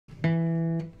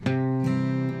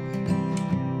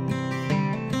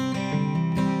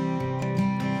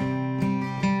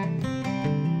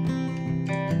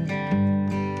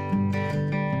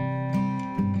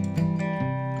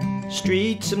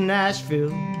streets of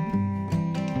Nashville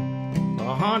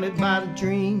are haunted by the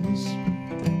dreams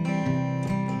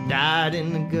that died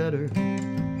in the gutter,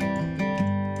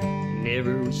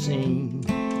 never was seen.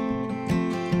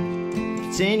 If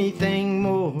it's anything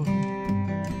more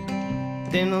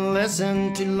than a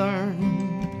lesson to learn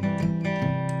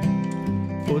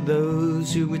for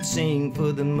those who would sing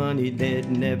for the money they'd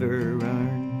never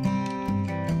earn.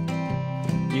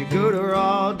 You go to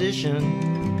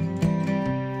audition,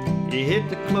 you hit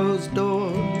the closed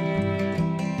door,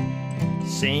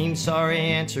 same sorry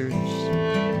answers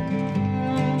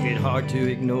get hard to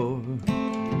ignore.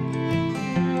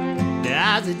 The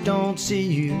eyes that don't see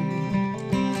you,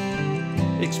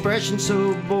 expression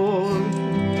so bored,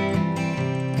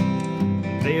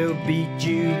 they'll beat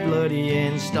you bloody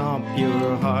and stomp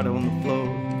your heart on the floor.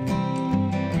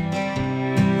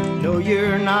 No,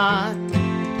 you're not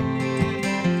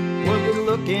what we're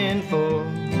looking for.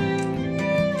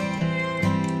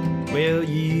 Well,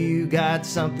 you got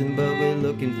something, but we're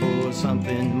looking for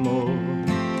something more.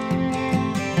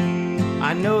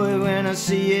 I know it when I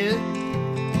see it,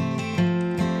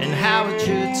 and how it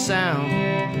should sound.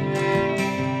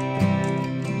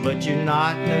 But you're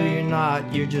not, no you're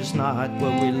not, you're just not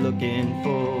what we're looking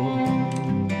for.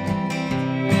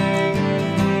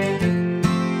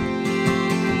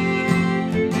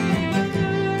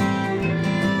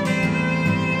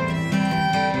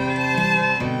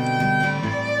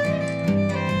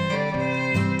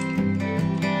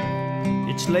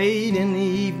 It's late in the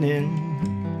evening,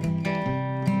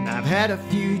 and I've had a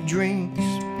few drinks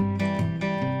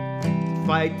to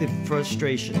fight the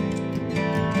frustration,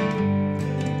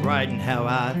 writing how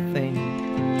I think.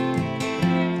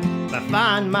 I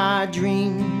find my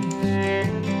dreams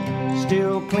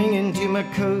still clinging to my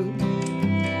coat,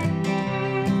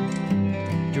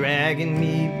 dragging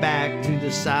me back to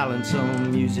the silence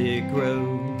on Music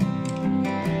Road.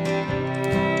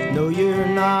 No, you're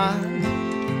not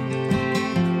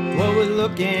what we're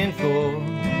looking for.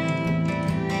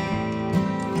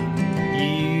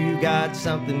 You got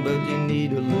something, but you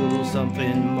need a little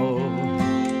something more.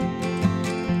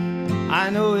 I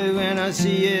know it when I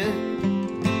see it,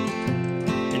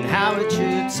 and how it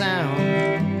should sound.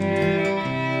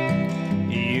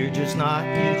 You're just not,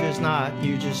 you're just not,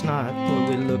 you're just not what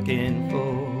we're looking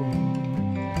for.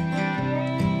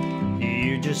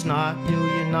 You're just not, no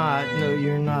you're not, no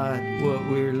you're not what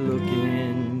we're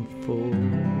looking for.